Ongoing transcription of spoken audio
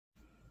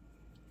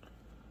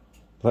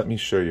let me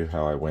show you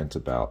how I went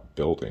about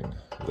building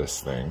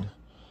this thing.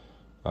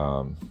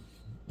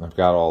 I've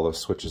got all the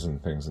switches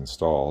and things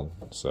installed,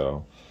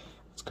 so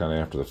it's kind of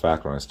after the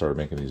fact when I started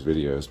making these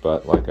videos.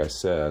 But like I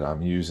said,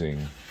 I'm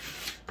using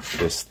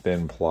this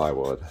thin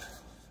plywood,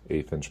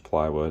 1/8"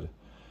 plywood.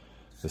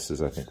 This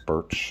is, I think,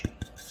 birch,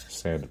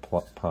 sanded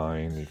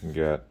pine you can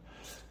get.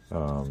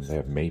 They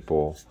have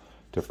maple,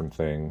 different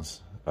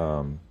things.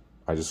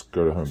 I just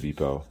go to Home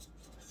Depot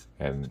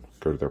and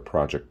go to their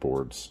project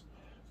boards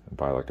and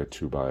buy like a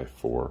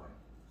 2x4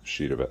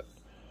 sheet of it.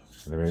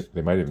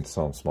 They might even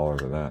sell them smaller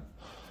than that.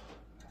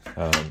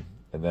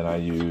 And then I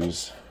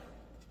use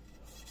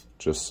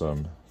just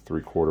some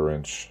 3/4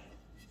 inch.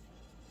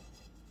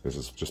 This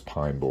is just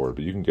pine board,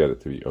 but you can get it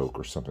to be oak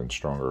or something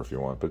stronger if you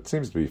want, but it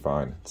seems to be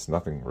fine. It's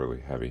nothing really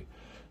heavy.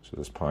 So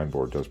this pine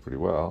board does pretty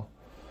well.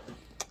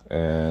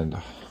 And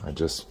I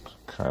just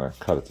kind of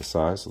cut it to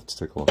size. Let's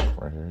take a look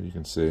right here. You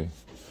can see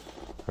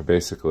I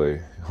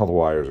basically, all the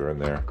wires are in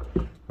there,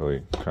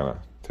 really kind of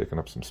taking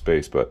up some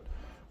space, but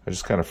I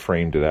just kind of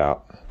framed it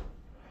out,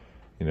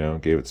 you know,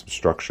 gave it some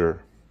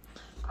structure.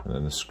 And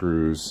then the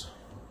screws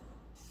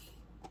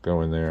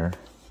go in there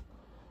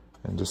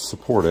and just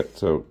support it.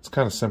 So it's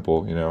kind of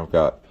simple, you know. I've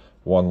got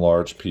one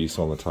large piece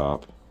on the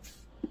top.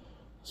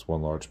 This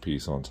one large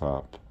piece on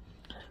top.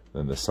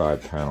 Then the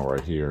side panel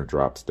right here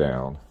drops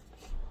down.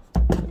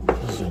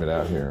 Zoom it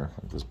out here,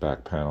 like this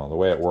back panel. The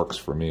way it works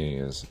for me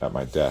is at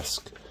my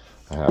desk,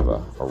 I have a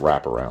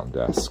wraparound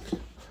desk.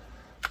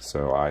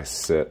 So I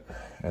sit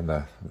and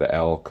the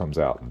L comes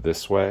out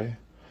this way.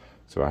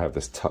 So I have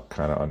this tuck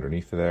kind of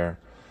underneath there.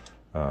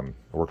 It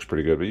works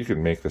pretty good, but you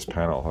can make this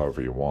panel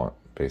however you want,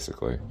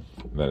 basically.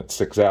 And then it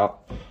sticks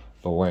out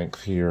the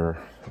length here,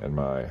 and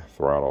my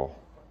throttle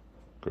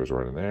goes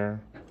right in there.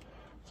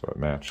 So it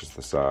matches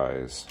the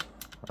size.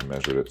 I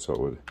measured it so it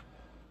would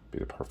be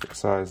the perfect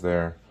size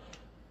there.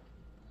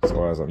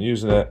 So as I'm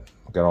using it,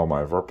 I've got all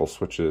my Throttle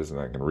switches, and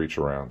I can reach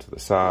around to the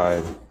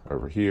side,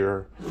 over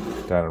here,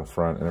 down in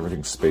front, and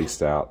everything's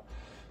spaced out.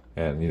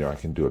 And, you know, I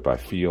can do it by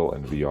feel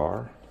and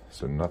VR.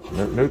 So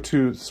no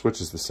two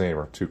switches the same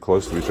or too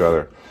close to each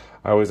other.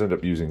 I always end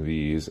up using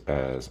these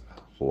as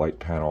light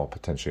panel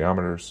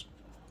potentiometers.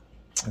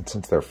 And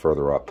since they're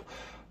further up,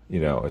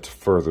 you know, it's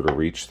further to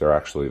reach. They're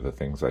actually the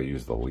things I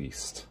use the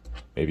least.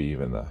 Maybe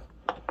even the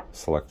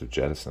selective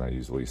jettison I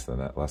use less than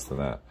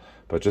that.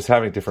 But just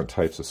having different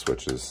types of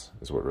switches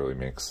is what really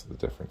makes the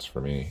difference for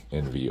me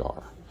in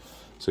VR.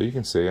 So you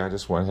can see I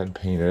just went ahead and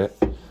painted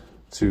it.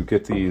 To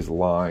get these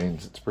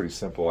lines, it's pretty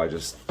simple. I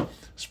just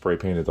spray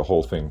painted the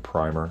whole thing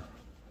primer.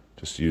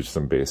 Just used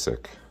some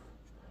basic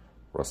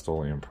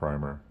Rust-Oleum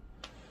primer.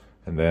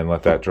 And then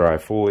let that dry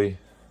fully.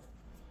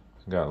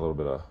 Got a little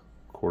bit of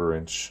 1/4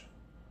 inch.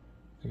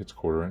 I think it's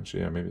 1/4 inch.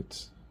 Yeah, maybe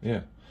it's,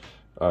 yeah.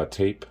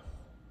 Tape.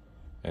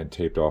 And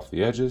taped off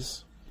the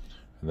edges.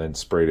 And then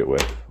sprayed it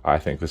with, I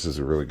think this is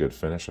a really good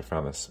finish. I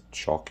found this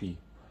chalky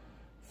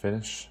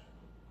finish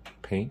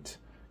paint.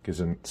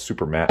 Gives a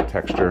super matte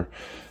texture.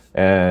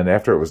 And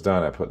after it was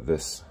done, I put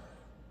this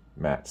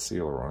matte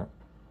sealer on it.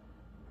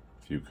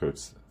 A few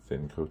coats,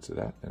 thin coats of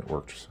that, and it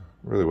worked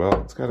really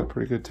well. It's got a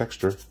pretty good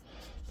texture.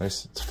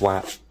 Nice, it's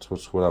flat.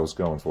 That's what I was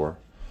going for.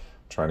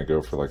 Trying to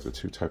go for like the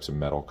two types of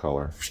metal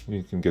color.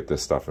 You can get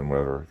this stuff in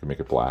whatever. You can make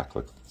it black.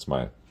 Like it's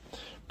my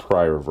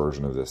prior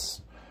version of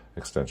this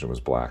extension was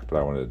black, but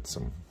I wanted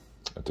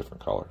a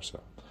different color,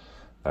 so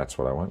that's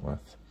what I went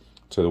with.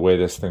 So the way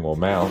this thing will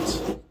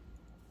mount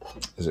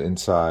is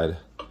inside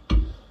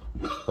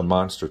the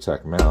Monster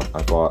Tech mount.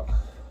 I bought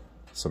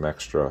some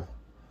extra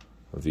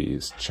of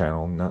these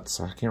channel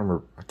nuts. I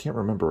can't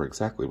remember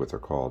exactly what they're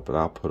called, but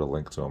I'll put a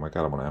link to them. I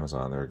got them on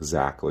Amazon. They're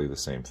exactly the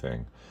same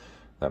thing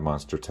that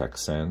Monster Tech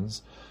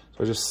sends.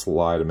 So I just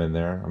slide them in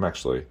there. I'm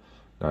actually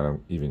not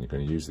even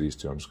going to use these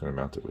two. I'm just going to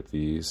mount it with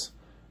these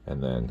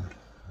and then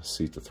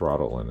seat the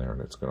throttle in there,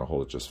 and it's going to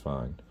hold it just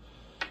fine.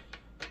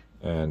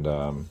 And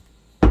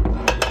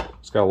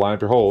it's got to line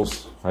up your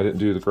holes. I didn't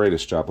do the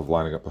greatest job of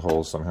lining up the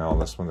holes somehow on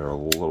this one. They're a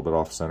little bit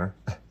off center.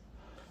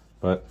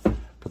 But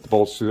put the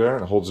bolts through there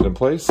and it holds it in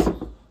place.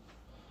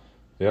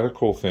 The other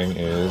cool thing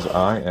is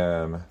I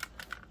am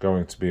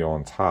going to be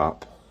on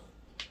top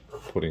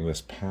putting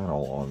this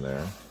panel on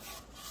there.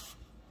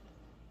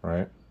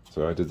 Right?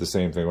 So I did the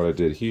same thing. What I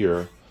did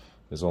here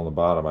is on the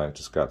bottom I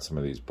just got some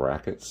of these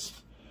brackets.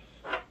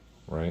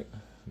 Right?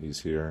 These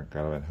here,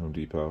 got them at Home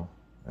Depot.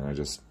 And I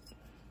just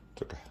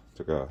took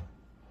a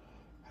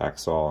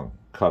hacksaw and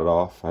cut it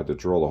off. I had to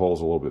drill the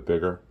holes a little bit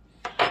bigger.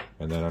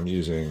 And then I'm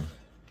using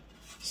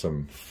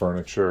some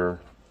furniture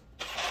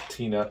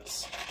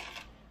T-nuts.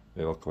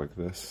 They look like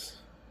this,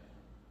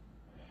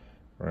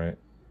 right?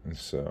 And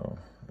so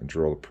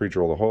I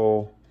pre-drill the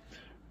hole.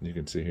 And you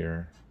can see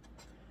here,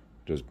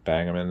 just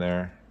bang them in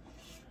there.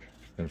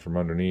 And from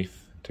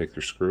underneath, take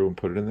your screw and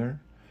put it in there.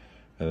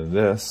 And then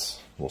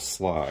this will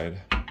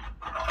slide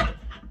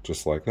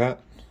just like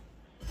that.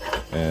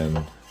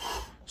 And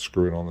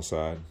screw it on the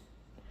side.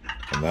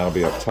 And that'll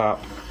be up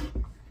top.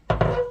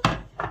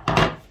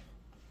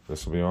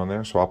 This will be on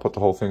there. So I'll put the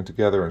whole thing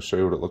together and show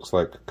you what it looks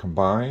like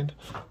combined.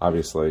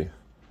 Obviously,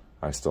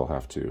 I still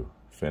have to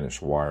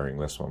finish wiring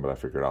this one, but I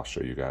figured I'll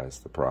show you guys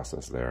the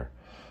process there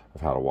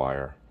of how to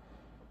wire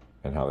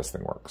and how this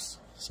thing works.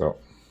 So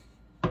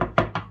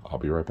I'll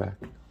be right back.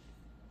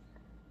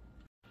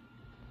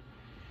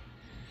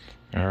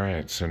 All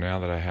right, so now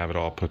that I have it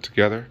all put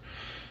together,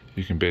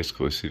 you can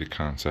basically see the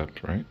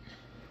concept, right?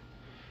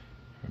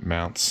 It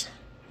mounts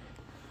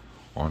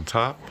on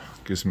top,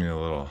 gives me a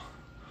little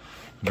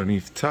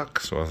underneath tuck,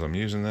 so as I'm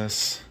using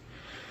this,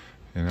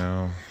 you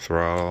know,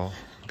 throttle,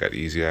 got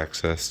easy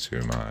access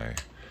to my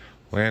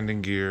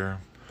landing gear.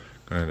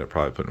 Gonna end up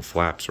probably putting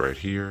flaps right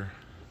here,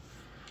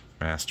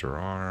 master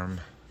arm,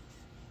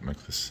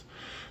 make this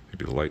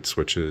maybe light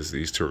switches.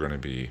 These two are gonna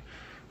be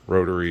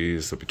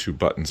rotaries. There'll be 2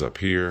 buttons up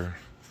here.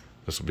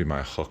 This will be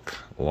my hook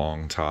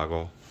long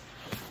toggle.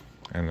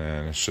 And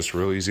then it's just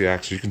real easy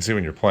access. You can see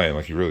when you're playing,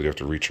 like you really have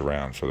to reach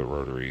around for the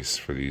rotaries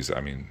for these.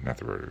 I mean, not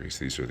the rotaries,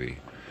 these are the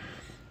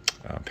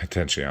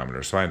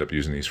potentiometers. So I end up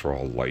using these for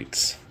all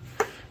lights,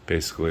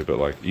 basically, but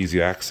like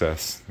easy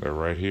access. They're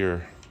right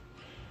here.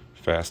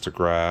 Fast to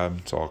grab,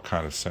 it's all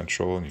kind of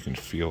central and you can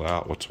feel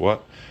out what's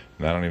what.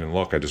 And I don't even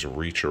look, I just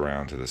reach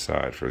around to the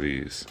side for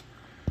these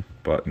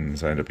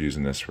buttons. I end up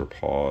using this for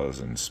pause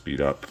and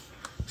speed up,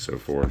 so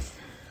forth.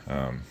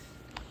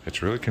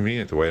 It's really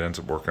convenient the way it ends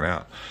up working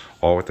out.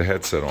 All with the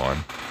headset on.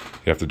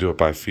 You have to do it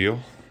by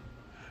feel.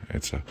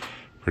 It's a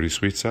pretty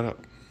sweet setup.